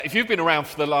If you've been around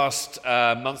for the last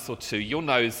month or two, you'll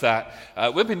know that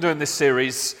we've been doing this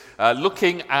series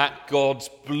looking at God's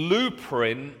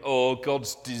blueprint or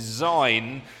God's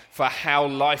design for how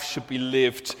life should be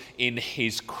lived in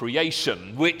His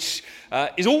creation, which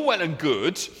is all well and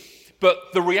good,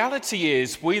 but the reality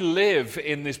is we live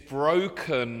in this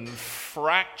broken,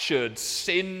 fractured,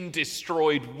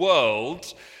 sin-destroyed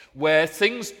world where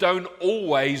things don't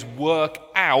always work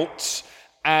out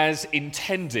as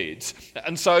intended.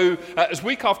 And so, as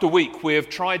week after week, we have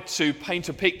tried to paint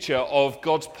a picture of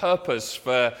God's purpose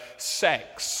for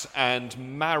sex and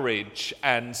marriage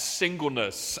and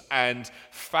singleness and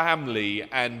family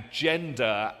and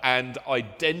gender and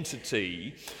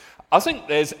identity. I think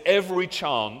there's every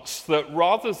chance that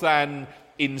rather than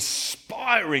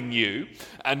inspiring you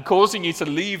and causing you to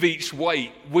leave each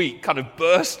week kind of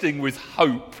bursting with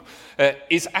hope,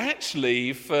 is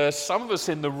actually, for some of us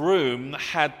in the room,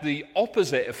 had the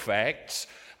opposite effect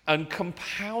and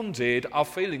compounded our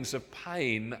feelings of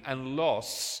pain and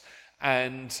loss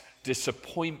and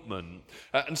disappointment.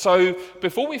 And so,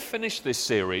 before we finish this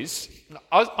series,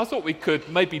 I thought we could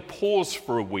maybe pause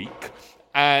for a week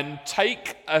and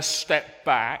take a step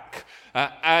back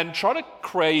and try to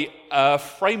create a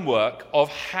framework of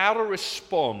how to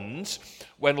respond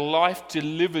when life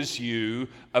delivers you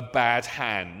a bad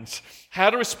hand.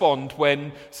 How to respond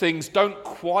when things don't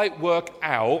quite work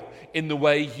out in the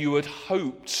way you had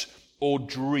hoped or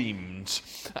dreamed.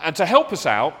 And to help us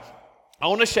out, I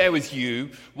want to share with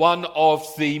you one of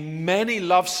the many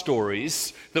love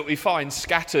stories that we find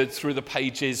scattered through the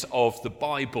pages of the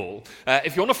Bible.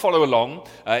 If you want to follow along,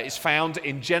 it's found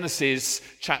in Genesis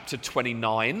chapter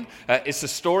 29. It's the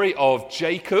story of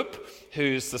Jacob,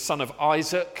 who's the son of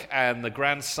Isaac and the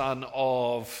grandson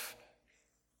of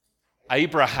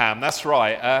Abraham. That's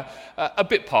right, a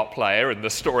bit part player in the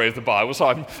story of the Bible. So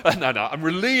I'm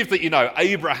relieved that you know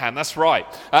Abraham. That's right.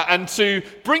 And to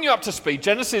bring you up to speed,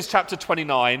 Genesis chapter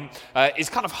 29 is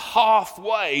kind of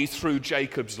halfway through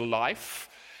Jacob's life.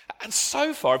 And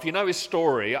so far, if you know his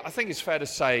story, I think it's fair to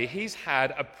say he's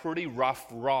had a pretty rough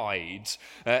ride.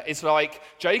 It's like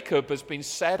Jacob has been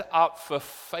set up for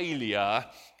failure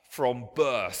from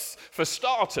birth. For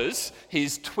starters,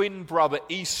 his twin brother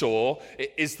Esau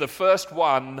is the first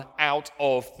one out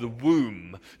of the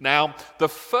womb. Now, the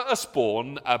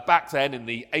firstborn back then in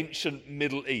the ancient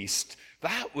Middle East,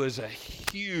 that was a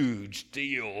huge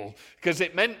deal because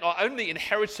it meant not only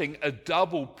inheriting a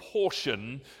double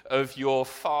portion of your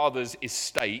father's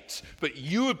estate, but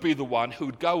you would be the one who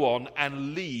would go on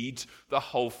and lead the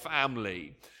whole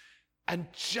family. And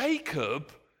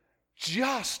Jacob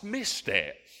just missed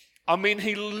it. I mean,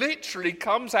 he literally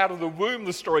comes out of the womb,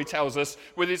 the story tells us,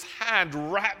 with his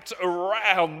hand wrapped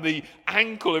around the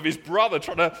ankle of his brother,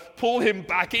 trying to pull him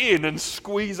back in and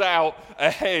squeeze out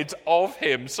ahead of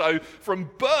him. So from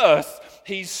birth,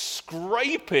 he's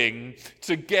scraping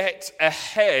to get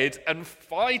ahead and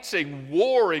fighting,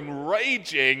 warring,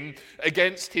 raging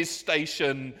against his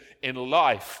station in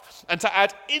life. And to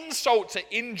add insult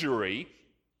to injury,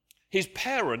 his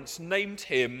parents named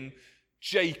him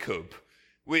Jacob,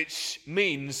 which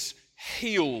means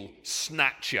heel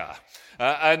snatcher.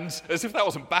 And as if that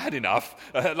wasn't bad enough,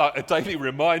 like a daily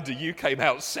reminder, you came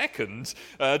out second.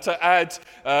 To add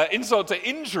insult to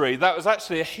injury, that was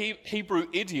actually a Hebrew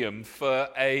idiom for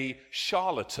a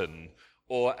charlatan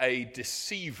or a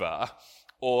deceiver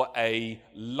or a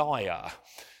liar.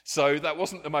 So that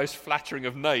wasn't the most flattering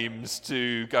of names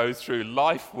to go through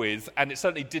life with, and it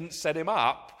certainly didn't set him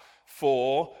up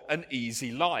for an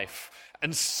easy life.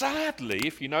 And sadly,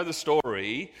 if you know the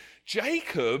story,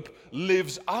 Jacob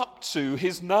lives up to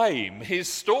his name. His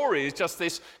story is just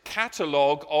this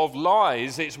catalogue of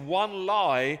lies. It's one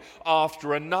lie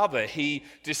after another. He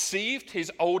deceived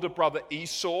his older brother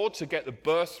Esau to get the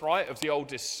birthright of the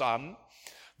oldest son.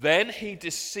 Then he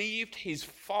deceived his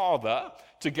father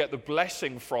to get the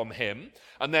blessing from him.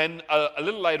 And then a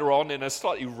little later on, in a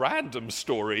slightly random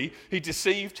story, he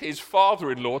deceived his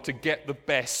father-in-law to get the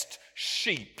best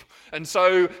sheep. And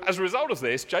so, as a result of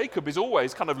this, Jacob is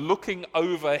always kind of looking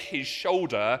over his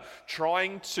shoulder,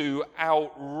 trying to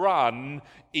outrun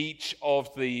each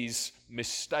of these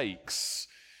mistakes.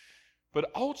 But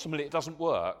ultimately, it doesn't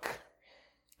work.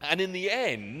 And in the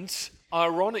end,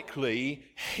 ironically,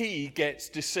 he gets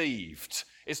deceived.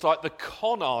 It's like the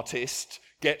con artist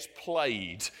gets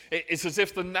played. It's as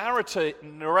if the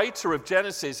narrator of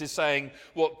Genesis is saying,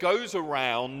 what goes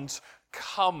around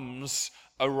comes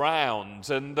around.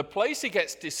 And the place he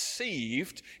gets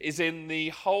deceived is in the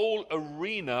whole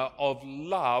arena of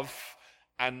love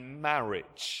and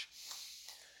marriage.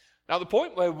 Now, the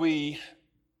point where we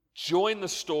join the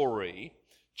story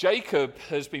Jacob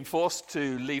has been forced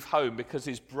to leave home because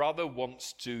his brother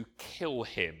wants to kill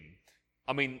him.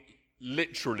 I mean,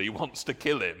 literally wants to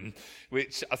kill him,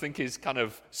 which I think is kind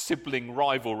of sibling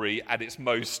rivalry at its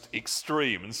most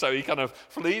extreme. And so he kind of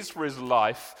flees for his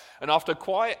life. And after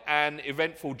quite an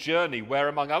eventful journey, where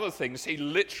among other things, he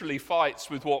literally fights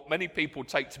with what many people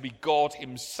take to be God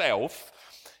himself,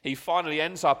 he finally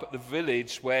ends up at the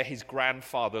village where his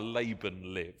grandfather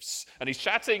Laban lives. And he's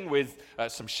chatting with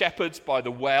some shepherds by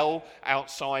the well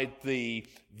outside the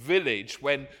village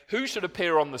when who should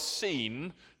appear on the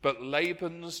scene but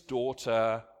Laban's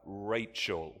daughter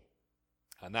Rachel.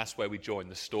 And that's where we join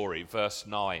the story, verse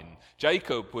 9.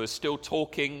 Jacob was still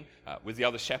talking with the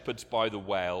other shepherds by the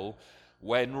well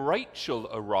when Rachel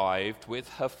arrived with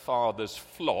her father's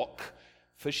flock,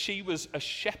 for she was a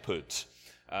shepherd.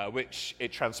 Which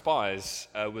it transpires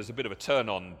was a bit of a turn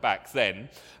on back then.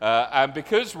 And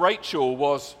because Rachel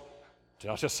was... Did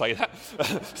I just say that?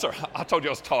 Sorry, I told you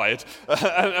I was tired.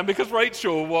 And because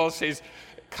Rachel was his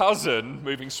cousin,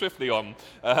 moving swiftly on,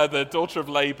 the daughter of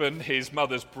Laban, his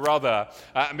mother's brother,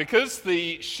 and because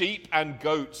the sheep and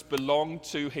goats belonged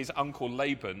to his uncle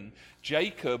Laban,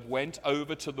 Jacob went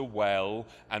over to the well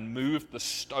and moved the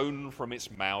stone from its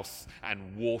mouth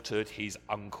and watered his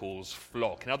uncle's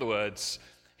flock. In other words,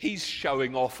 he's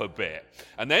showing off a bit.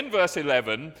 And then verse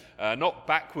 11, not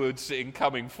backwards in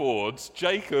coming forwards,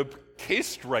 Jacob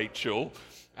kissed Rachel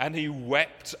and he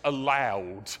wept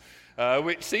aloud,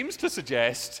 which seems to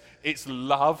suggest it's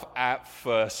love at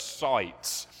first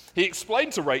sight. He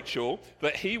explained to Rachel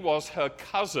that he was her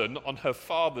cousin on her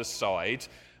father's side.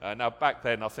 Now, back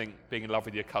then, I think being in love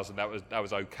with your cousin, that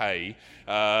was okay.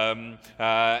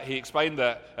 He explained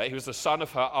that he was the son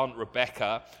of her aunt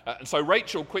Rebecca. And so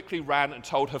Rachel quickly ran and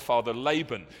told her father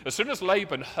Laban. As soon as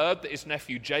Laban heard that his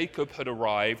nephew Jacob had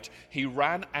arrived, he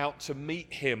ran out to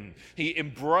meet him. He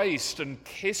embraced and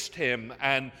kissed him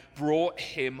and brought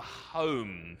him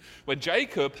home. When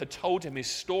Jacob had told him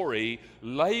his story,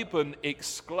 Laban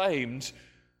exclaimed,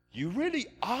 "You really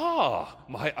are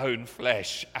my own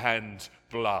flesh and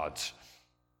blood."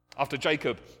 After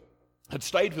Jacob had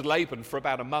stayed with Laban for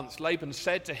about a month, Laban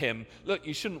said to him, "Look,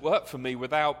 you shouldn't work for me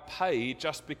without pay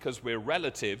just because we're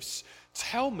relatives.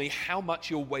 Tell me how much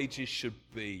your wages should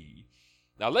be."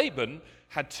 Now, Laban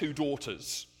had 2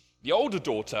 daughters. The older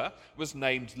daughter was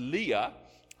named Leah,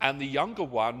 and the younger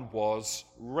one was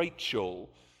Rachel.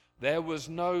 There was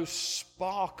no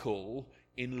sparkle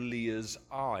in Leah's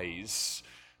eyes,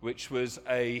 which was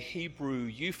a Hebrew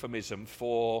euphemism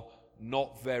for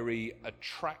not very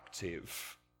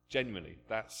attractive. Genuinely,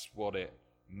 that's what it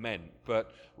meant.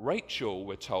 But Rachel,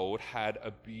 we're told, had a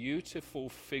beautiful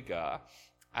figure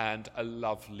and a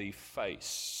lovely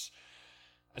face.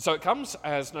 And so it comes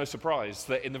as no surprise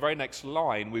that in the very next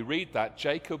line we read that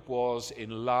Jacob was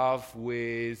in love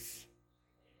with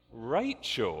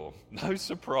Rachel. No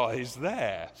surprise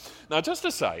there. Now, just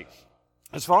to say,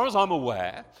 as far as I'm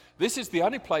aware, this is the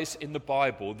only place in the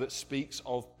Bible that speaks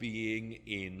of being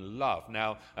in love.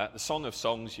 Now, the Song of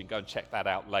Songs, you can go and check that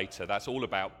out later. That's all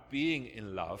about being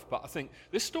in love. But I think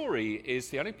this story is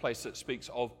the only place that speaks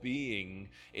of being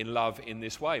in love in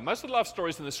this way. Most of the love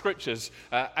stories in the Scriptures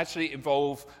actually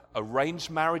involve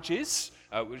arranged marriages,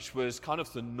 which was kind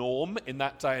of the norm in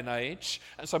that day and age.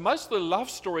 And so most of the love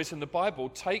stories in the Bible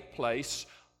take place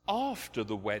after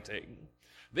the wedding.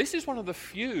 This is one of the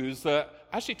few that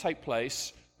actually take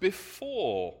place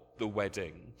before the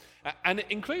wedding. And it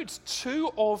includes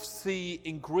 2 of the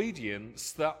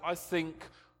ingredients that I think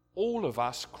all of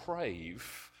us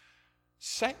crave: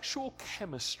 sexual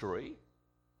chemistry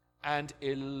and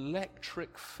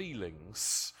electric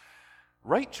feelings.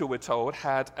 Rachel, we're told,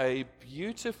 had a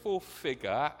beautiful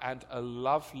figure and a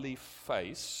lovely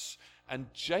face,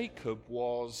 and Jacob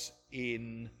was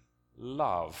in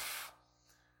love.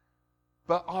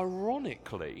 But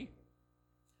ironically,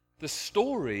 the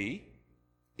story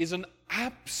is an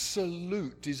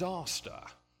absolute disaster.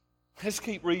 Let's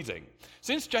keep reading.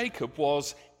 Since Jacob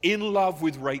was in love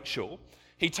with Rachel,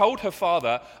 he told her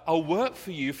father, "I'll work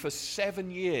for you for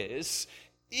 7 years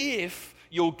if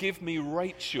you'll give me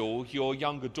Rachel, your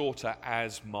younger daughter,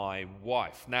 as my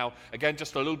wife." Now, again,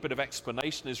 just a little bit of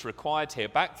explanation is required here.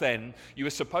 Back then, you were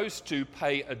supposed to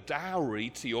pay a dowry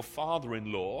to your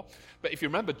father-in-law. But if you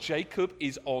remember, Jacob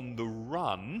is on the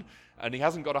run, and he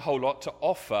hasn't got a whole lot to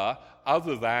offer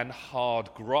other than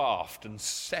hard graft and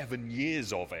 7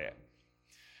 years of it.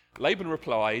 Laban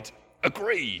replied,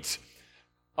 "Agreed.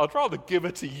 I'd rather give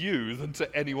her to you than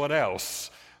to anyone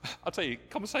else." I'll tell you,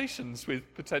 conversations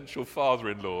with potential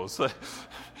father-in-laws,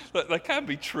 they can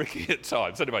be tricky at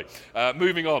times. Anyway,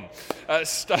 moving on.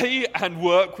 Stay and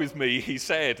work with me, he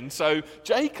said. And so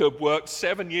Jacob worked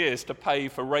 7 years to pay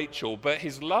for Rachel, but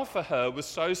his love for her was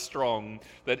so strong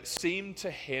that it seemed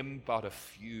to him but a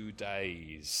few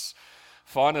days.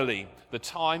 Finally, the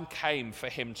time came for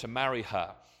him to marry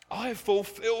her. I have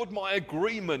fulfilled my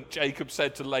agreement, Jacob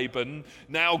said to Laban.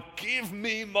 Now give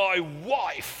me my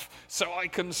wife so I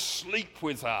can sleep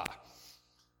with her.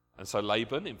 And so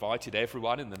Laban invited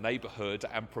everyone in the neighborhood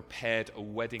and prepared a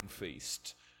wedding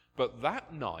feast. But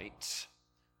that night,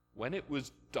 when it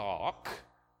was dark,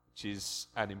 which is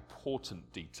an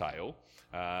important detail,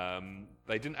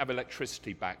 they didn't have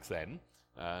electricity back then.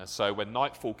 So when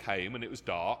nightfall came and it was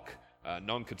dark,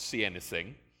 no one could see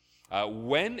anything.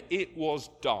 When it was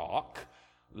dark,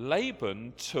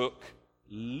 Laban took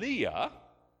Leah,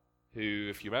 who,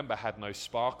 if you remember, had no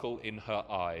sparkle in her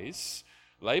eyes.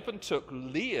 Laban took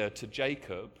Leah to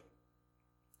Jacob,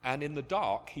 and in the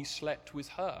dark he slept with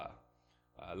her.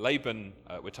 Laban,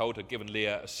 we're told, had given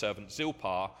Leah a servant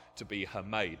Zilpah to be her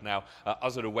maid. Now, I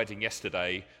was at a wedding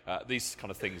yesterday. These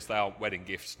kind of things, they are wedding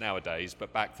gifts nowadays,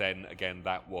 but back then, again,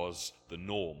 that was the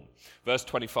norm. Verse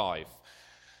 25.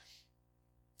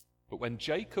 But when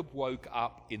Jacob woke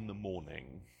up in the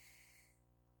morning,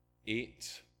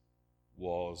 it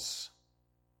was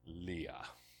Leah.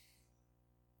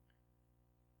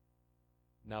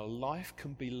 Now, life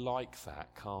can be like that,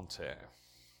 can't it?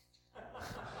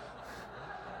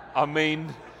 I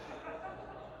mean,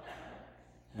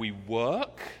 we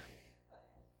work,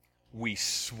 we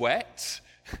sweat.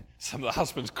 Some of the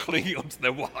husbands clinging onto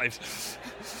their wives.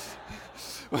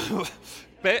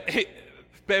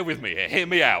 Bear with me here. Hear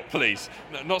me out, please.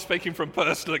 No, not speaking from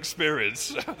personal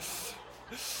experience.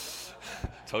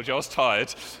 Told you I was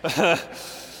tired.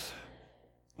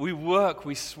 We work,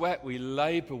 we sweat, we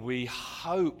labor, we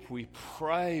hope, we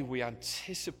pray, we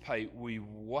anticipate, we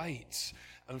wait.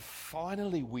 And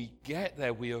finally we get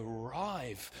there, we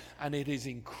arrive, and it is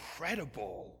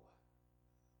incredible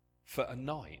for a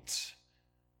night.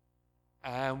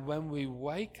 And when we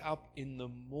wake up in the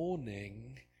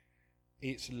morning,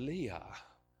 it's Leah.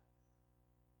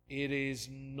 It is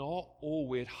not all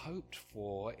we'd hoped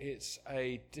for. It's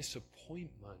a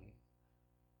disappointment.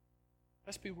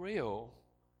 Let's be real.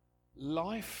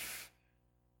 Life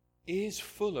is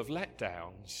full of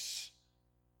letdowns.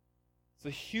 The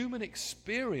human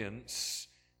experience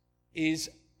is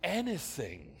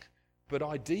anything but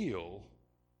ideal.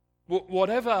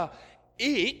 Whatever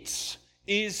it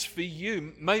is for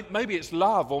you, maybe it's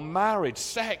love or marriage,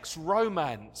 sex,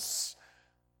 romance.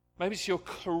 Maybe it's your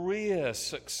career,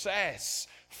 success,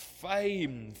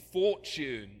 fame,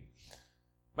 fortune.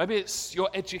 Maybe it's your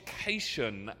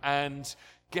education and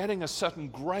getting a certain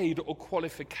grade or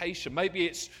qualification. Maybe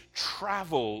it's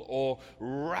travel or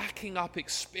racking up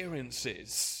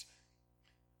experiences.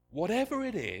 Whatever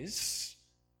it is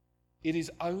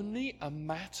only a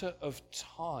matter of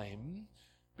time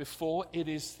before it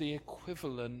is the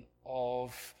equivalent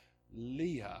of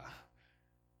Leah,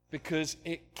 because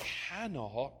it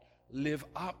cannot live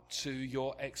up to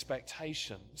your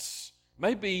expectations.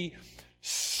 Maybe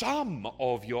some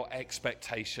of your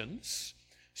expectations,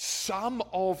 some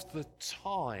of the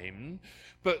time,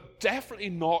 but definitely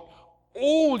not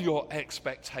all your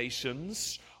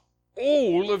expectations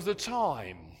all of the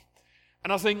time.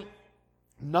 And I think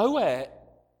nowhere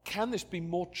can this be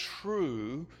more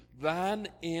true than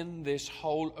in this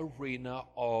whole arena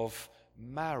of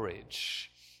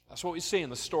marriage. That's what we see in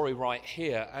the story right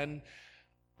here. And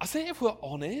I think if we're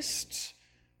honest,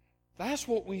 that's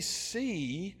what we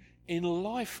see in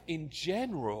life in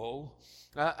general.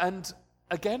 And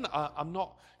again, I'm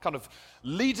not kind of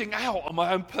leading out on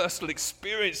my own personal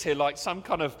experience here like some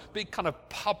kind of big kind of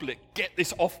public, get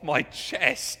this off my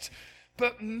chest.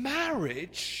 But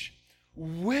marriage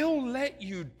will let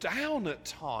you down at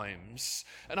times.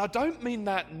 And I don't mean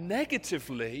that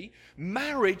negatively.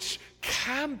 Marriage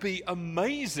can be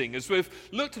amazing. As we've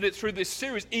looked at it through this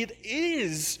series, it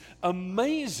is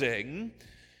amazing,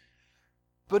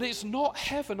 but it's not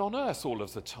heaven on earth all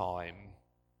of the time.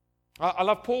 I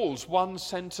love Paul's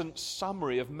one-sentence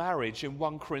summary of marriage in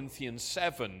 1 Corinthians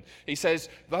 7. He says,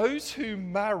 those who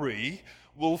marry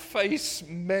will face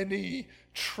many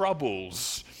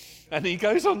troubles. And he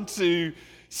goes on to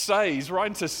say, he's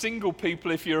writing to single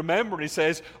people, if you remember, and he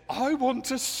says, I want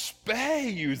to spare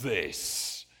you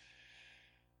this.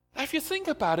 Now, if you think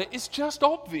about it, it's just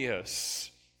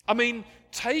obvious. I mean,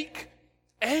 take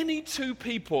any two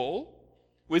people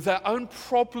with their own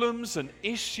problems and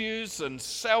issues and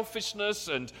selfishness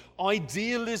and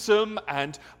idealism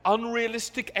and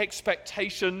unrealistic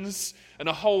expectations and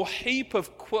a whole heap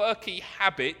of quirky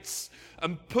habits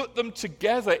and put them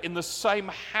together in the same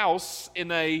house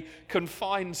in a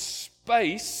confined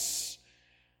space.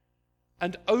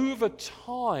 And over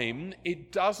time,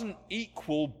 it doesn't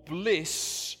equal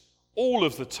bliss all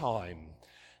of the time.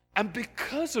 And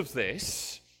because of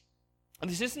this, and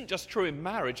this isn't just true in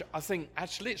marriage, I think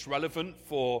actually it's relevant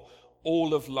for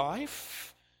all of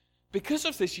life. Because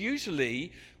of this,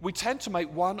 usually we tend to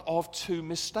make one of two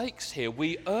mistakes here.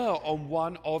 We err on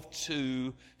one of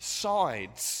two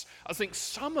sides. I think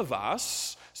some of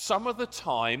us, some of the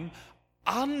time,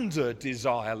 under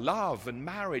desire love and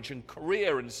marriage and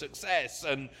career and success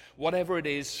and whatever it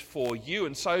is for you.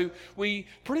 And so we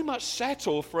pretty much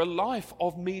settle for a life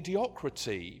of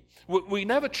mediocrity. We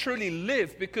never truly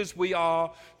live because we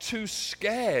are too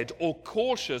scared or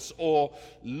cautious or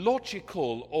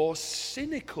logical or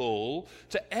cynical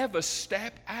to ever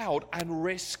step out and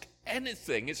risk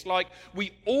anything. It's like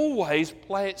we always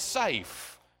play it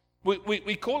safe.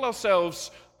 We call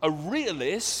ourselves a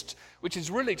realist, which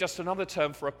is really just another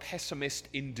term for a pessimist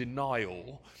in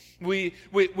denial. We're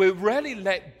rarely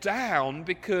let down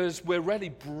because we're really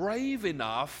brave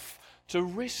enough to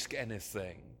risk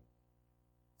anything.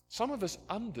 Some of us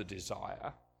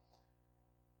under-desire.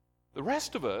 The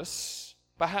rest of us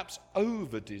perhaps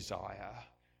over-desire.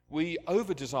 We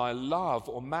over-desire love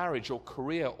or marriage or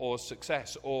career or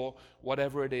success or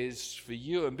whatever it is for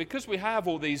you. And because we have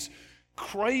all these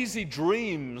crazy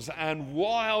dreams and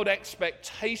wild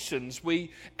expectations,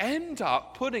 we end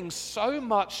up putting so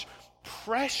much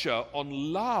pressure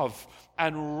on love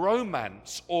and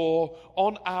romance or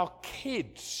on our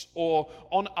kids or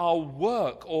on our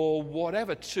work or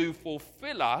whatever to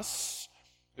fulfill us.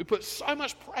 We put so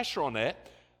much pressure on it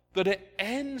that it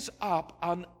ends up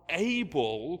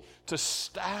unable to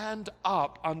stand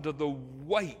up under the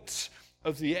weight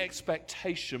of the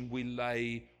expectation we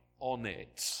lay on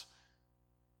it.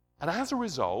 And as a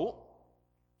result,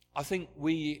 I think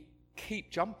we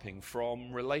keep jumping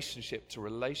from relationship to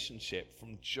relationship,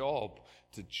 from job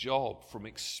to job, from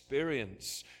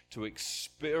experience to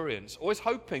experience, always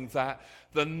hoping that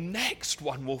the next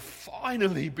one will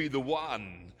finally be the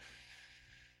one.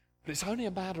 But it's only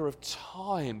a matter of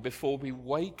time before we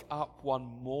wake up one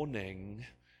morning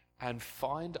and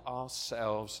find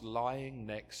ourselves lying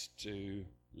next to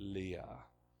Leah.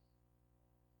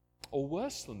 Or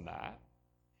worse than that,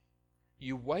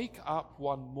 you wake up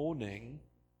one morning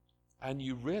and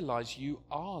you realize you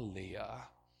are Leah.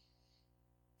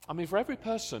 I mean, for every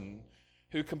person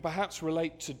who can perhaps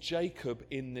relate to Jacob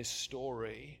in this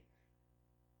story,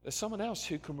 there's someone else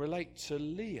who can relate to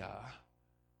Leah.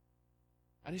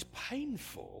 And it's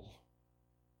painful.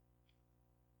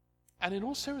 And in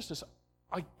all seriousness,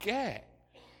 I get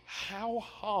how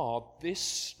hard this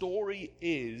story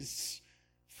is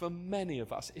for many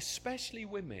of us, especially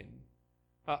women.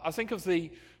 I think of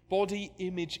the body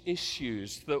image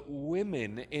issues that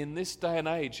women in this day and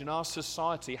age in our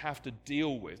society have to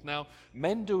deal with. Now,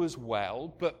 men do as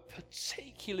well, but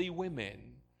particularly women.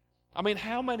 I mean,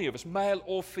 how many of us, male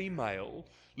or female,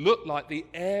 look like the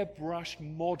airbrushed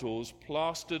models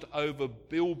plastered over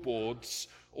billboards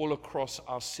all across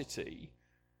our city?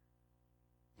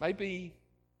 Maybe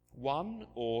 1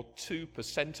 or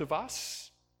 2% of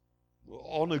us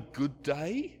on a good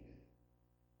day.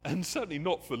 And certainly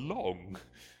not for long.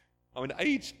 I mean,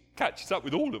 age catches up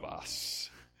with all of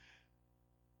us.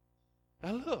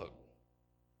 Now look,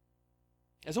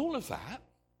 there's all of that,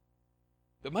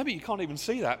 but maybe you can't even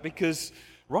see that because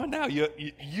right now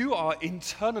you are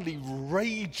internally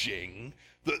raging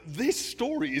that this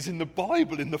story is in the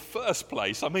Bible in the first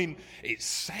place. I mean,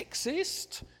 it's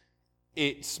sexist,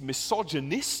 it's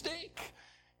misogynistic,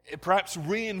 it perhaps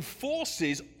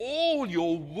reinforces all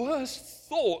your worst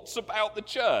thoughts about the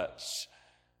church.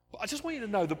 But I just want you to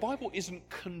know the Bible isn't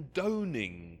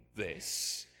condoning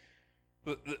this.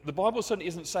 The Bible certainly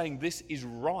isn't saying this is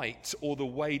right or the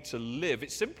way to live.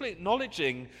 It's simply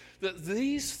acknowledging that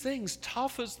these things,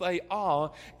 tough as they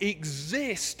are,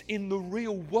 exist in the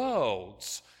real world.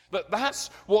 That's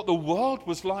what the world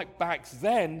was like back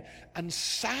then. And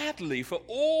sadly, for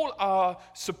all our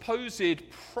supposed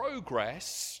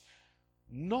progress,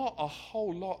 not a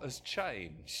whole lot has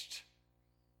changed.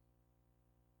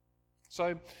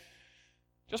 So,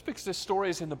 just because this story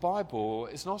is in the Bible,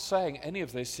 it's not saying any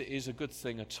of this is a good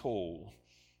thing at all.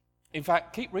 In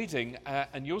fact, keep reading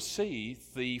and you'll see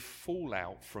the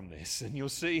fallout from this, and you'll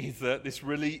see that this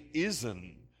really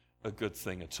isn't a good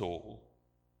thing at all.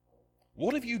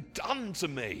 What have you done to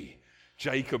me?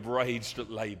 Jacob raged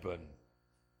at Laban.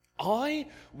 I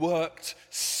worked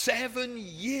 7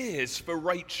 years for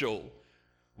Rachel.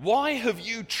 Why have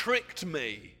you tricked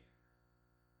me?"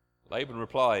 Laban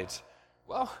replied,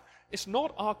 "Well, it's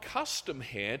not our custom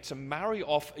here to marry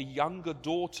off a younger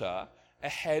daughter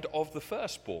ahead of the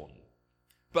firstborn.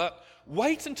 But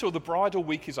wait until the bridal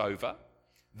week is over,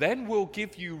 then we'll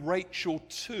give you Rachel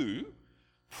too,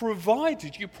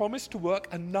 provided you promise to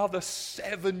work another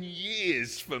 7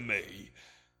 years for me."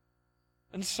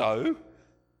 And so,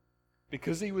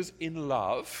 because he was in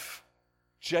love,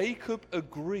 Jacob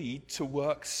agreed to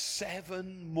work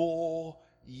 7 more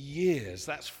years.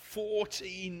 That's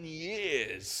 14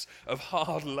 years of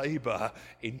hard labor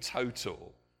in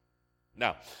total.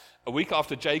 Now, a week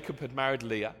after Jacob had married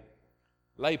Leah,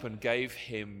 Laban gave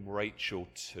him Rachel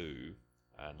too.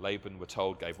 And Laban, we're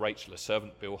told, gave Rachel a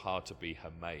servant Bilhah to be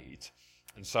her maid.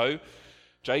 And so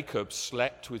Jacob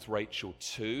slept with Rachel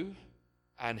too,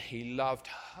 and he loved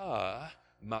her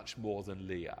much more than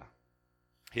Leah.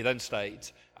 He then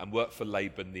stayed and worked for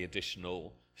Laban the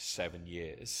additional 7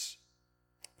 years.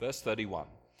 Verse 31,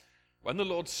 when the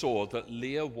Lord saw that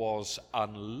Leah was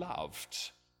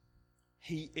unloved,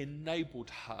 he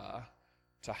enabled her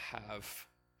to have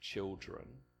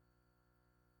children.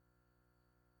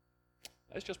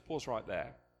 Let's just pause right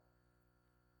there.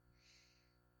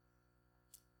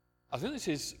 I think this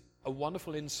is a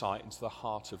wonderful insight into the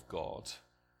heart of God.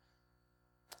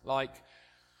 Like,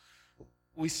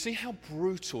 we see how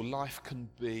brutal life can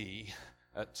be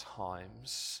at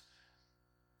times.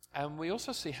 And we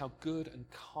also see how good and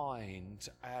kind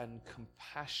and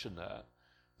compassionate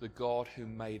the God who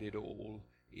made it all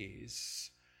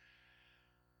is.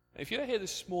 If you're here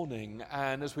this morning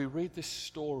and as we read this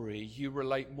story, you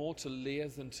relate more to Leah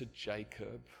than to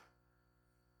Jacob,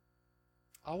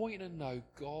 I want you to know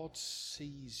God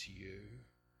sees you.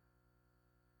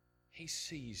 He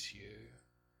sees you.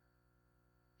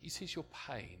 He sees your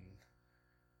pain.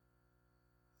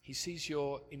 He sees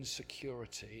your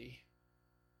insecurity.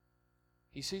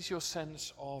 He sees your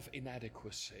sense of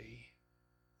inadequacy.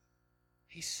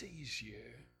 He sees you.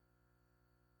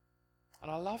 And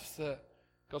I love that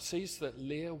God sees that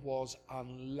Leah was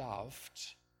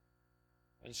unloved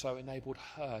and so enabled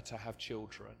her to have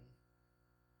children.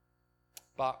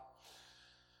 But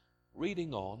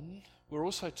reading on, we're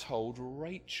also told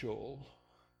Rachel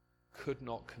could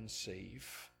not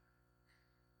conceive.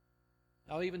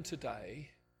 Now, even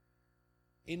today,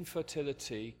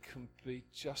 infertility can be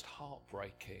just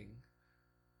heartbreaking.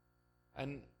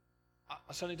 And I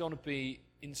certainly don't want to be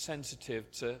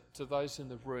insensitive to those in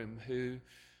the room who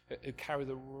carry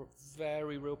the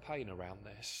very real pain around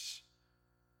this.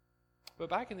 But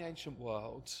back in the ancient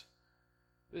world,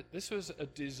 this was a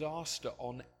disaster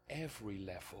on every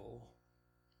level.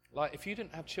 Like, if you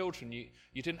didn't have children,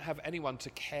 you didn't have anyone to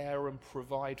care and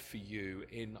provide for you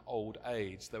in old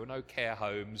age. There were no care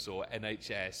homes or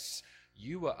NHS.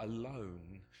 You were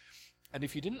alone. And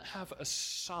if you didn't have a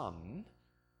son,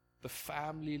 the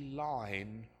family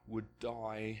line would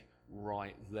die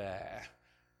right there.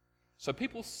 So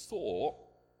people thought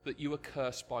that you were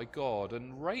cursed by God.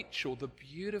 And Rachel, the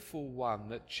beautiful one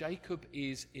that Jacob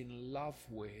is in love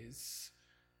with,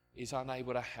 is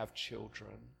unable to have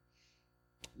children.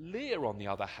 Leah, on the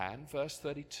other hand, verse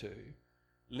 32,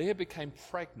 Leah became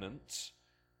pregnant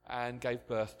and gave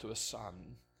birth to a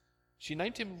son. She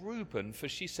named him Reuben, for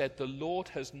she said, "The Lord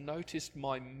has noticed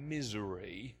my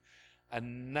misery,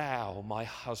 and now my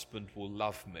husband will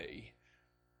love me."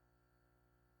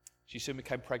 She soon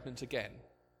became pregnant again,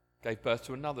 gave birth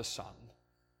to another son.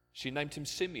 She named him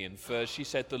Simeon, for she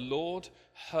said, "The Lord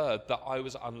heard that I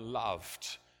was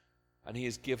unloved, and he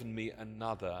has given me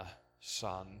another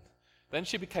son." Then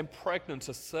she became pregnant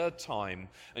a third time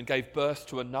and gave birth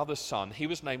to another son. He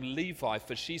was named Levi,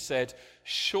 for she said,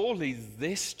 "Surely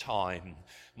this time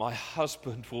my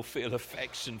husband will feel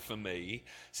affection for me,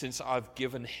 since I've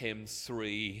given him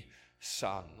 3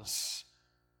 sons."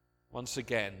 Once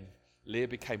again, Leah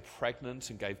became pregnant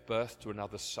and gave birth to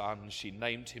another son. She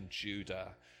named him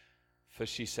Judah, for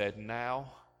she said,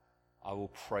 "Now I will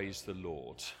praise the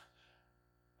Lord."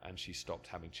 And she stopped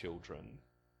having children.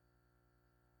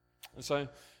 And so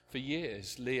for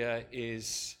years, Leah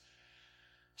is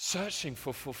searching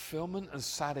for fulfillment and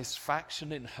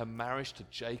satisfaction in her marriage to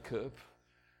Jacob.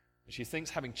 She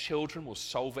thinks having children will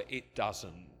solve it. It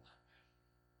doesn't.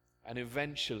 And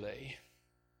eventually,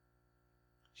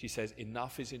 she says,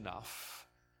 enough is enough.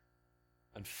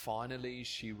 And finally,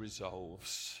 she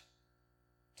resolves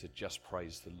to just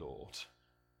praise the Lord.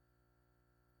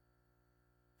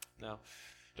 Now,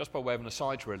 just by way of an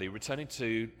aside, really, returning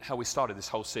to how we started this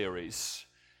whole series,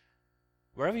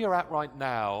 wherever you're at right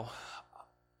now,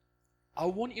 I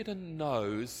want you to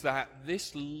know that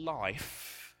this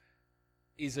life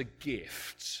is a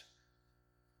gift.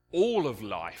 All of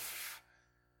life,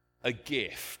 a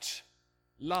gift.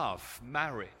 Love,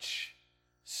 marriage,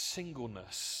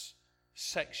 singleness,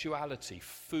 sexuality,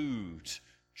 food,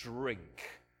 drink,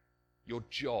 your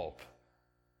job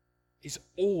is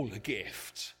all a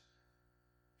gift.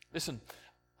 Listen,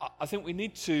 I think we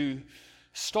need to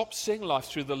stop seeing life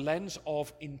through the lens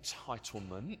of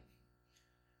entitlement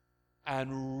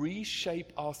and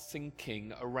reshape our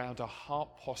thinking around a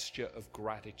heart posture of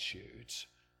gratitude.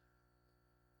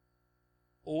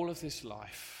 All of this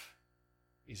life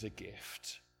is a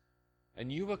gift,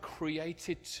 and you were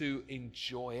created to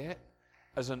enjoy it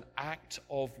as an act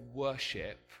of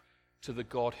worship to the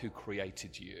God who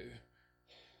created you.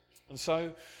 And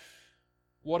so,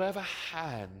 whatever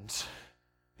hand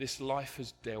this life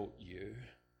has dealt you,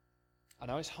 I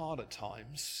know it's hard at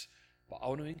times, but I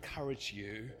want to encourage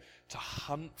you to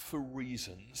hunt for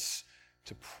reasons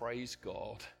to praise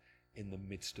God in the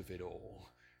midst of it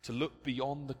all, to look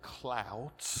beyond the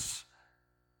clouds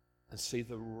and see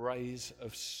the rays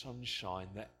of sunshine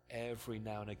that every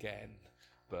now and again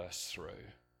burst through.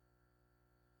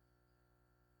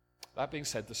 That being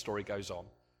said, the story goes on.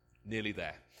 Nearly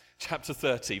there. Chapter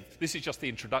 30. This is just the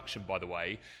introduction, by the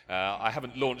way. I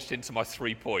haven't launched into my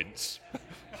 3 points.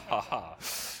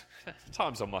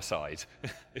 Time's on my side.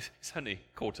 It's only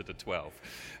 11:45.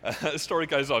 The story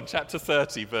goes on. Chapter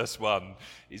 30, verse 1.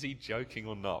 Is he joking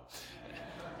or not?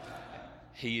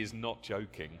 He is not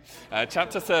joking.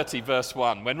 Chapter 30, verse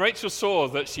 1. When Rachel saw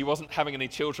that she wasn't having any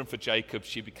children for Jacob,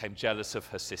 she became jealous of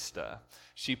her sister.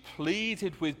 She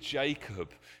pleaded with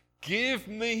Jacob, "Give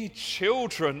me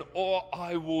children or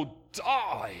I will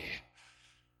die."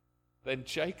 Then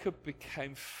Jacob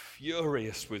became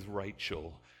furious with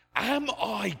Rachel. "Am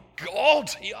I God?"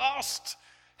 he asked.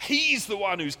 "He's the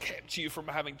one who's kept you from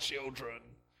having children."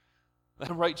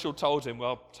 Then Rachel told him,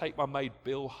 "Well, take my maid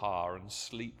Bilhah and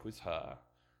sleep with her.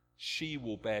 She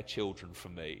will bear children for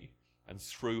me, and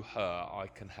through her I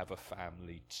can have a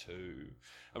family too."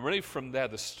 And really from there,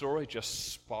 the story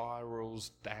just spirals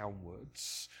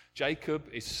downwards. Jacob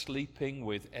is sleeping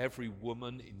with every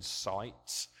woman in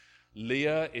sight.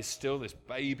 Leah is still this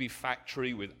baby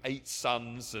factory with 8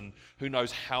 sons and who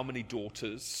knows how many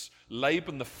daughters.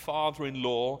 Laban, the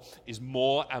father-in-law, is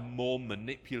more and more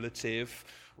manipulative.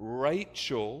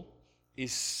 Rachel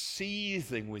is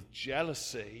seething with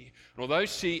jealousy. And although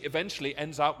she eventually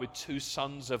ends up with 2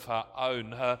 sons of her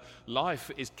own, her life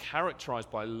is characterized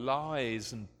by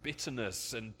lies and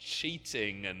bitterness and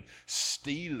cheating and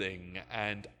stealing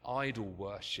and idol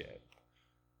worship.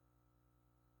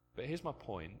 But here's my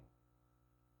point.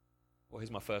 Well,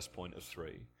 here's my first point of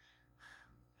 3.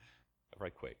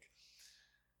 Very quick.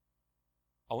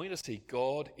 I want you to see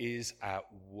God is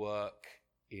at work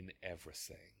in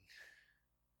everything.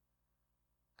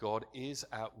 God is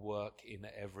at work in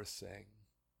everything.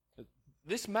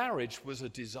 This marriage was a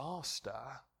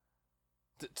disaster.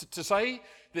 To say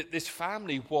that this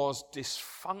family was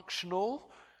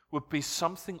dysfunctional would be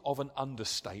something of an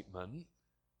understatement.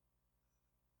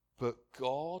 But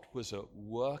God was at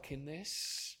work in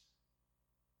this,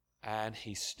 and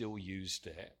he still used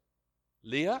it.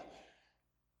 Leah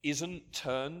isn't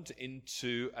turned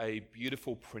into a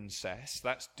beautiful princess.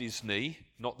 That's Disney,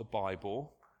 not the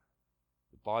Bible.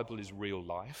 The Bible is real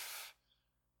life.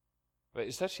 But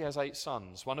instead she has 8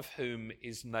 sons, one of whom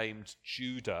is named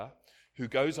Judah, who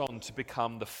goes on to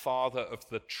become the father of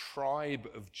the tribe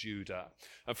of Judah.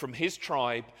 And from his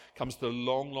tribe comes the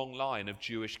long, long line of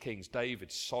Jewish kings: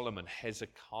 David, Solomon,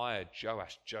 Hezekiah,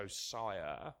 Joash,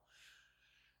 Josiah.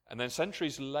 And then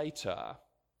centuries later,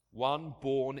 one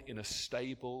born in a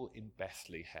stable in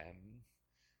Bethlehem,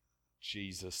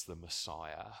 Jesus the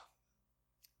Messiah.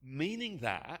 Meaning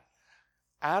that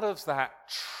out of that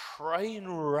train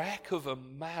wreck of a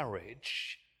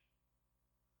marriage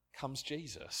comes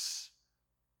Jesus.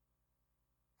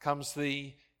 Comes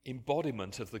the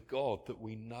embodiment of the God that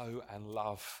we know and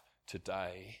love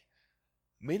today.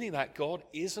 Meaning that God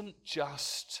isn't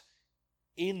just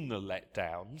in the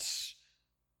letdowns.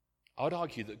 I'd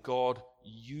argue that God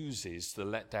uses the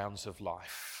letdowns of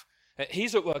life.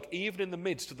 He's at work even in the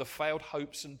midst of the failed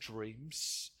hopes and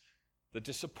dreams, the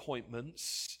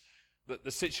disappointments,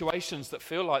 the situations that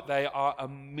feel like they are a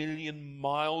million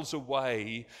miles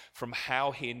away from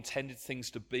how he intended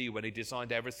things to be when he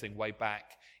designed everything way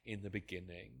back in the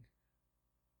beginning.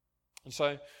 And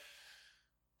so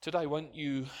today, won't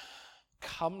you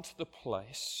come to the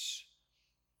place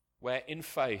where in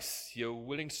faith you're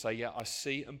willing to say, yeah, I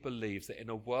see and believe that in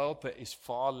a world that is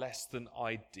far less than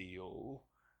ideal,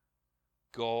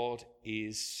 God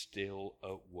is still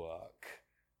at work.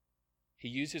 He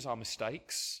uses our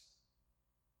mistakes.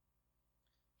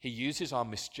 He uses our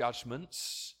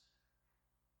misjudgments.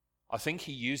 I think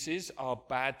he uses our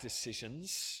bad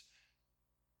decisions.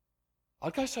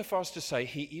 I'd go so far as to say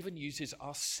he even uses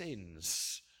our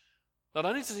sins. Not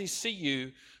only does he see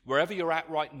you wherever you're at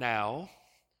right now,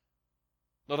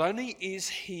 not only is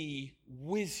he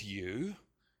with you,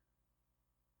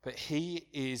 but he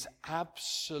is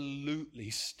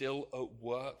absolutely still at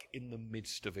work in the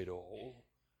midst of it all.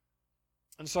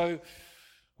 And so,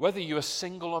 whether you are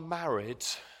single or married,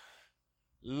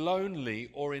 lonely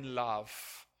or in love,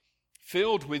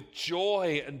 filled with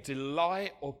joy and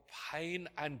delight or pain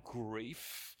and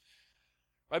grief,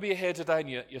 maybe you're here today and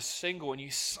you're single and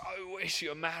you so wish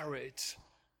you're married.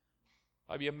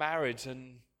 Maybe you're married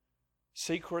and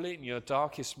secretly in your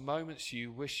darkest moments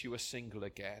you wish you were single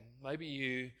again. Maybe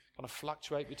you kind of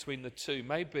fluctuate between the two.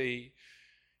 Maybe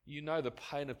you know the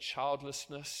pain of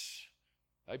childlessness.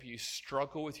 Maybe you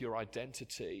struggle with your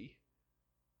identity.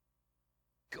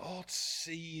 God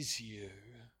sees you.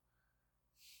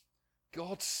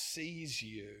 God sees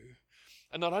you.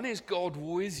 And not only is God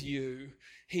with you,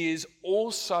 he is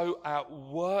also at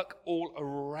work all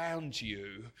around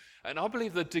you. And I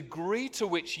believe the degree to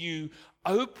which you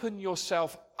open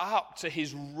yourself up to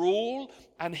his rule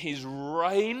and his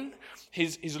reign,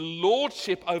 his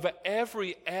lordship over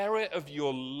every area of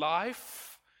your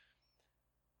life,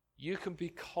 you can be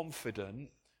confident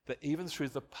that even through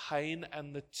the pain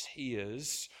and the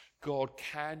tears, God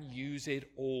can use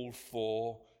it all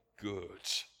for good.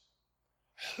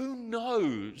 Who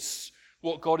knows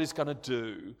what God is going to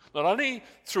do? Not only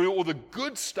through all the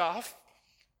good stuff,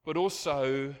 but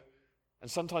also,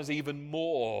 and sometimes even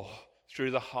more,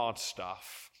 through the hard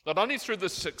stuff. Not only through the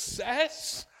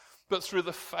success, but through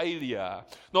the failure.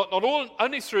 Not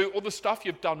only through all the stuff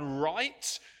you've done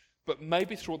right, but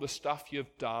maybe through all the stuff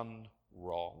you've done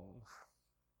wrong.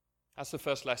 That's the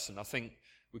first lesson I think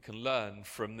we can learn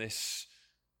from this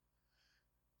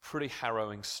pretty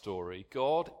harrowing story.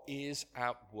 God is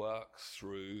at work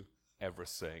through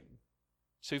everything.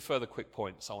 Two further quick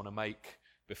points I want to make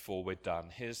before we're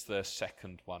done. Here's the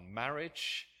second one.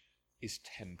 Marriage is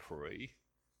temporary.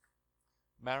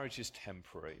 Marriage is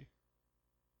temporary.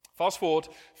 Fast forward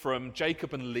from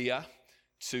Jacob and Leah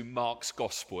to Mark's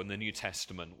Gospel in the New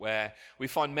Testament, where we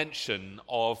find mention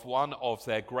of one of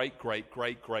their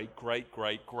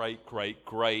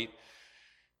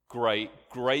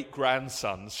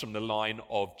great-great-grandsons from the line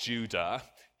of Judah,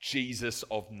 Jesus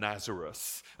of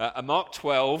Nazareth. And Mark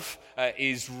 12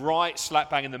 is right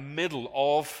slap bang in the middle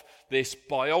of this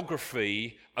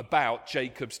biography about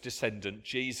Jacob's descendant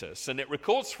Jesus. And it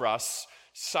records for us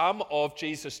some of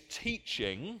Jesus'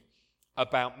 teaching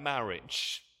about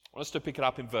marriage. I want us to pick it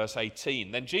up in verse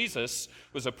 18. Then Jesus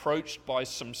was approached by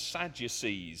some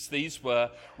Sadducees. These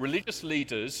were religious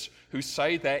leaders who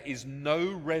say there is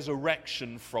no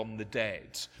resurrection from the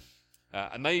dead.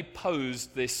 And they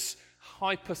posed this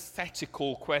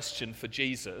hypothetical question for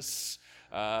Jesus,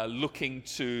 looking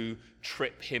to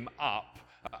trip him up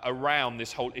around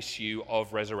this whole issue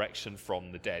of resurrection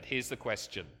from the dead. Here's the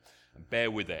question, and bear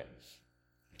with it.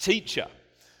 Teacher,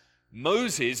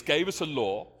 Moses gave us a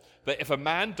law that if a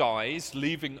man dies,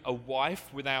 leaving a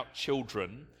wife without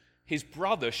children, his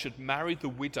brother should marry the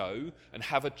widow and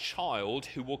have a child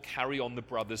who will carry on the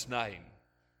brother's name.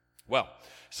 Well,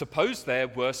 suppose there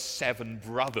were 7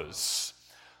 brothers.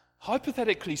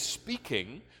 Hypothetically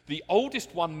speaking, the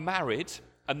oldest one married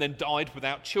and then died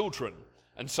without children.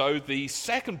 And so the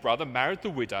second brother married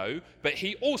the widow, but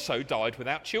he also died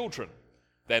without children.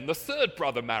 Then the third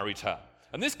brother married her.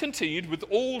 And this continued with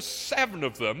all 7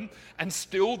 of them, and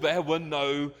still there were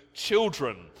no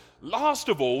children. Last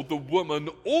of all, the woman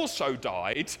also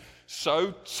died.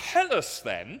 So tell us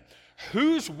then,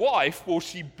 whose wife will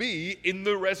she be in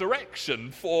the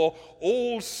resurrection? For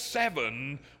all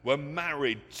 7 were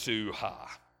married to her.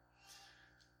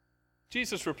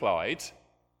 Jesus replied,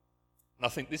 and I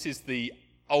think this is the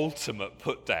ultimate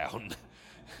put down.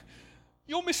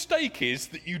 Your mistake is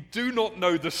that you do not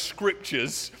know the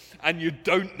scriptures and you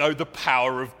don't know the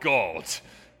power of God.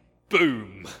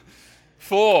 Boom.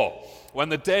 For when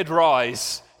the dead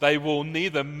rise, they will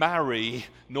neither marry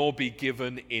nor be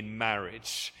given in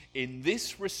marriage. In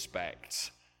this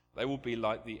respect, they will be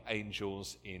like the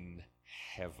angels in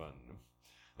heaven.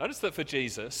 Notice that for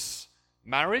Jesus,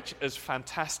 marriage, as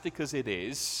fantastic as it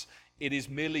is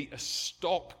merely a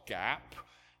stopgap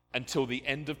until the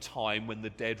end of time when the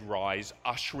dead rise,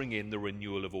 ushering in the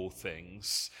renewal of all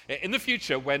things. In the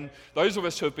future, when those of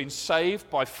us who have been saved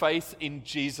by faith in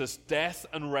Jesus' death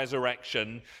and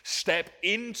resurrection step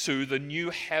into the new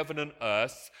heaven and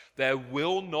earth, there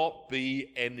will not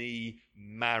be any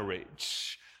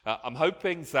marriage. I'm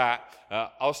hoping that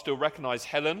I'll still recognize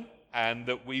Helen and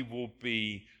that we will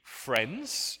be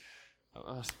friends.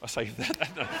 I say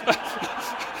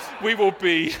that. We will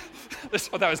be...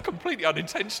 that was completely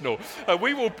unintentional.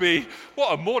 We will be...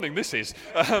 What a morning this is.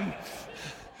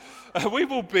 We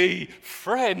will be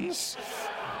friends.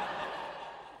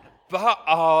 But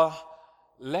our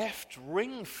left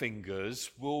ring fingers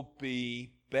will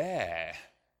be bare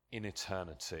in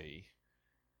eternity.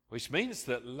 Which means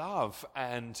that love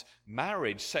and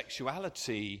marriage,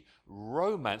 sexuality,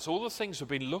 romance, all the things we've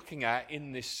been looking at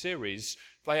in this series,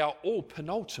 they are all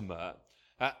penultimate.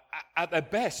 At their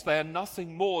best, they are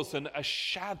nothing more than a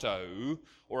shadow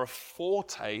or a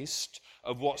foretaste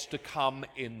of what's to come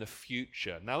in the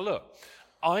future. Now look,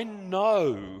 I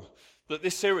know that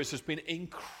this series has been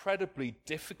incredibly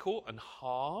difficult and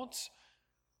hard,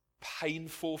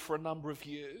 painful for a number of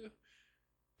you,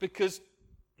 because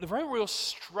the very real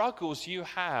struggles you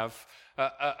have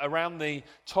around the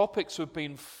topics we've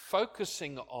been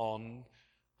focusing on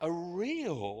are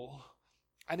real,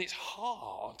 and it's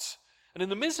hard. And in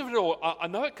the midst of it all, I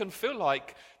know it can feel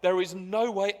like there is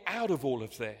no way out of all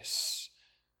of this.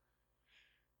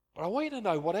 But I want you to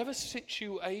know, whatever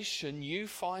situation you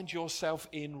find yourself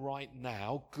in right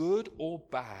now, good or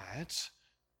bad,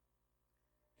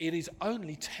 it is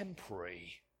only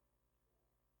temporary.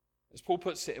 As Paul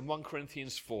puts it in 1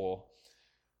 Corinthians 4,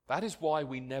 that is why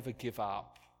we never give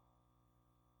up.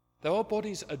 Though our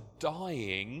bodies are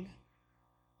dying,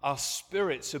 our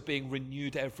spirits are being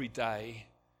renewed every day.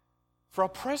 For our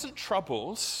present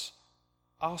troubles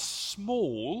are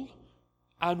small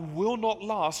and will not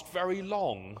last very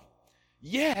long.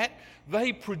 Yet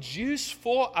they produce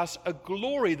for us a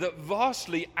glory that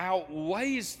vastly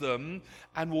outweighs them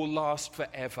and will last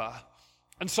forever.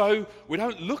 And so we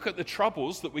don't look at the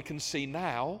troubles that we can see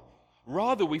now.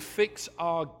 Rather, we fix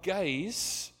our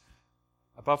gaze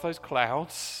above those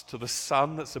clouds to the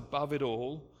sun that's above it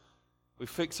all. We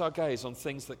fix our gaze on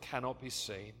things that cannot be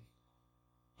seen.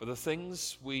 For the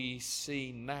things we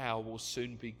see now will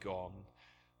soon be gone,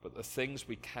 but the things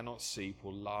we cannot see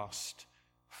will last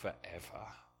forever.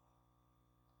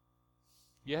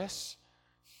 Yes,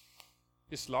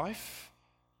 this life,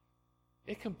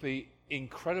 it can be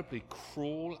incredibly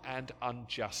cruel and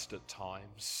unjust at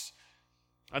times.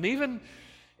 And even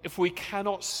if we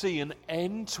cannot see an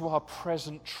end to our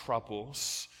present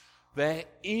troubles, there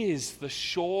is the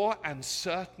sure and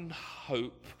certain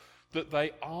hope that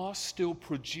they are still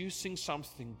producing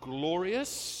something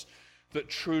glorious that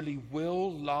truly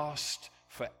will last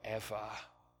forever.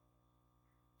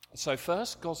 So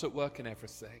first, God's at work in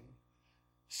everything.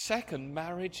 Second,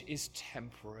 marriage is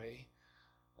temporary.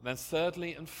 And then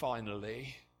thirdly and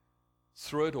finally,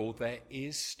 through it all, there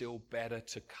is still better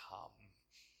to come.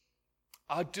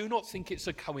 I do not think it's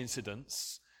a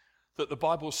coincidence that the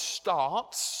Bible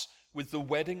starts with the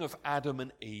wedding of Adam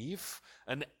and Eve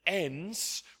and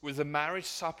ends with the marriage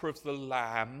supper of the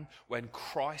Lamb when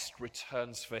Christ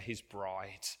returns for his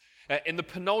bride. In the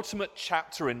penultimate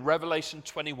chapter in Revelation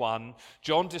 21,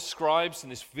 John describes in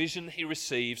this vision he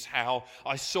receives how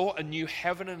I saw a new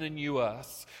heaven and a new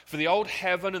earth, for the old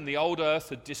heaven and the old earth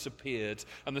had disappeared,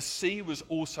 and the sea was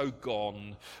also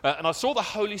gone. And I saw the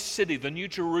holy city, the new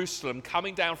Jerusalem,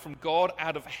 coming down from God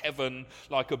out of heaven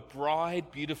like a bride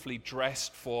beautifully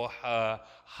dressed for her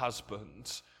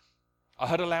husband. I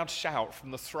heard a loud shout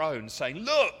from the throne saying,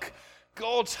 "Look!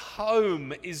 God's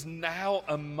home is now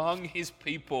among his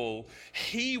people.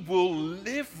 He will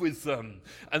live with them,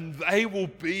 and they will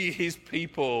be his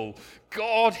people.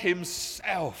 God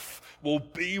himself will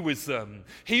be with them.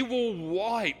 He will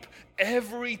wipe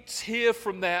every tear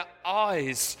from their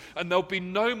eyes, and there'll be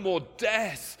no more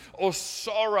death or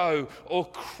sorrow or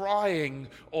crying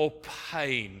or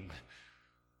pain.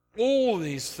 All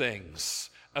these things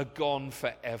are gone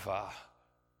forever."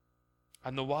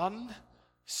 And the one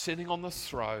sitting on the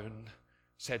throne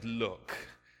said, "Look,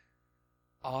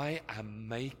 I am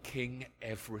making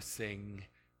everything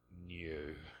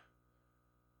new."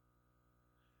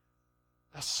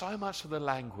 Now, so much of the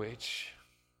language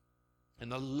in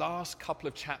the last couple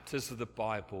of chapters of the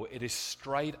Bible, it is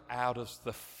straight out of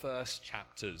the first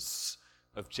chapters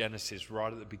of Genesis,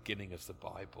 right at the beginning of the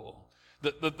Bible.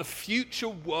 The future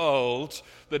world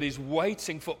that is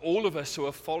waiting for all of us who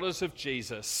are followers of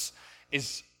Jesus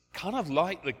is kind of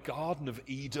like the Garden of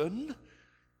Eden,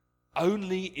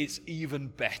 only it's even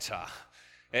better.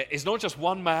 It's not just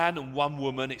one man and one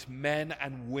woman, it's men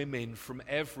and women from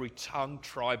every tongue,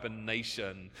 tribe, and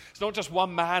nation. It's not just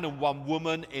one man and one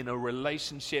woman in a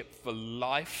relationship for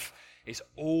life, it's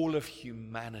all of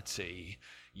humanity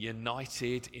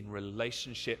united in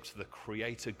relationship to the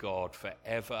Creator God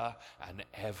forever and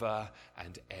ever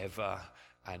and ever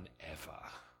and ever.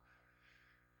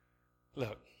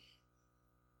 Look,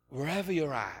 wherever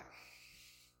you're at,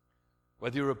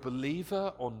 whether you're a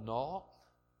believer or not,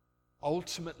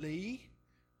 ultimately,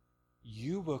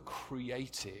 you were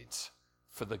created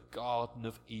for the Garden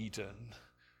of Eden,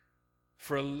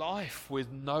 for a life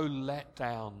with no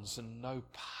letdowns and no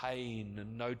pain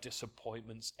and no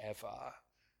disappointments ever.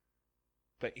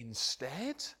 But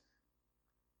instead,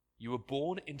 you were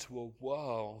born into a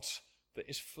world that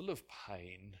is full of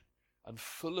pain and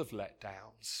full of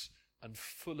letdowns and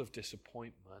full of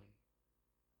disappointment.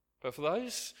 But for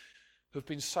those who have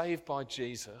been saved by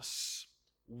Jesus,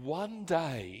 one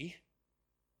day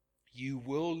you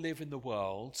will live in the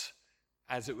world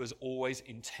as it was always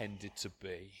intended to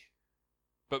be.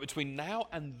 But between now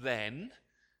and then,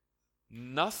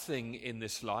 nothing in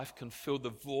this life can fill the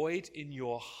void in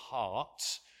your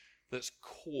heart that's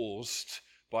caused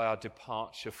by our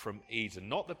departure from Eden.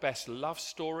 Not the best love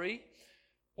story,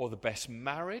 or the best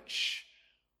marriage,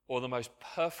 or the most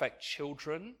perfect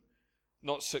children,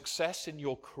 not success in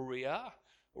your career,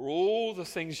 or all the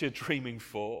things you're dreaming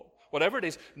for. Whatever it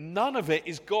is, none of it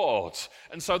is God.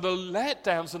 And so the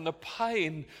letdowns and the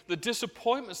pain, the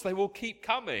disappointments, they will keep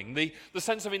coming. The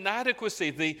sense of inadequacy,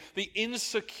 the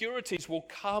insecurities will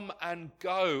come and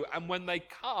go. And when they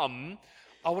come,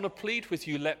 I want to plead with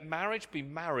you, let marriage be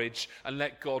marriage and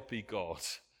let God be God.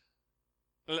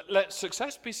 Let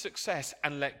success be success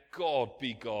and let God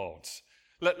be God.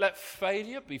 Let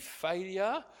failure be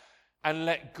failure and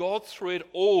let God through it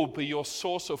all be your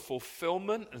source of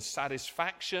fulfillment and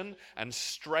satisfaction and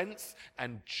strength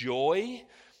and joy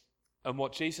and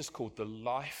what Jesus called the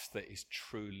life that is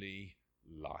truly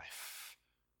life.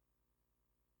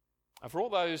 And for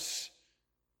all those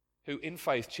who in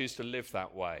faith choose to live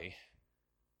that way,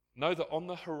 know that on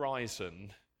the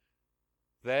horizon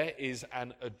there is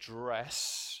an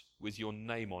address with your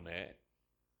name on it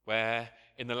where,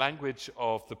 in the language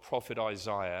of the prophet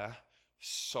Isaiah,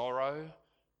 sorrow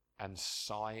and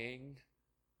sighing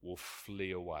will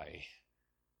flee away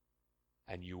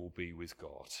and you will be with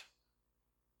God.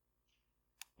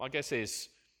 My guess is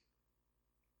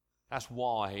that's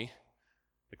why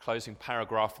the closing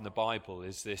paragraph in the Bible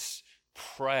is this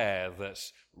prayer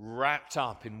that's wrapped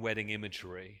up in wedding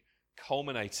imagery,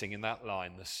 culminating in that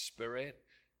line, the Spirit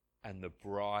and the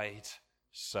bride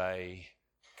say,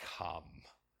 come.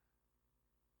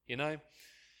 You know,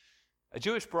 a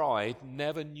Jewish bride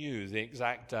never knew the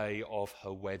exact day of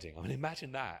her wedding. I mean,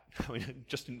 imagine that. I mean,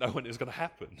 just didn't know when it was going to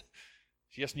happen.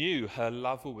 She just knew her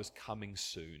lover was coming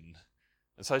soon.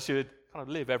 And so she would kind of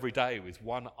live every day with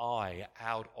one eye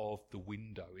out of the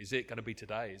window. Is it going to be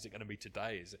today? Is it going to be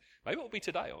today? Maybe it'll be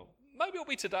today, or maybe it'll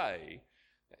be today.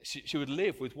 She would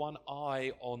live with one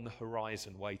eye on the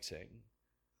horizon waiting.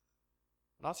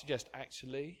 And I suggest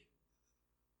actually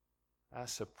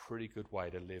that's a pretty good way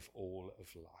to live all of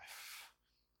life.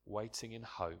 Waiting in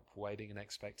hope, waiting in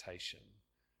expectation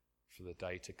for the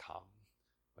day to come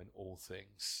when all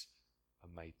things are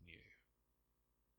made new.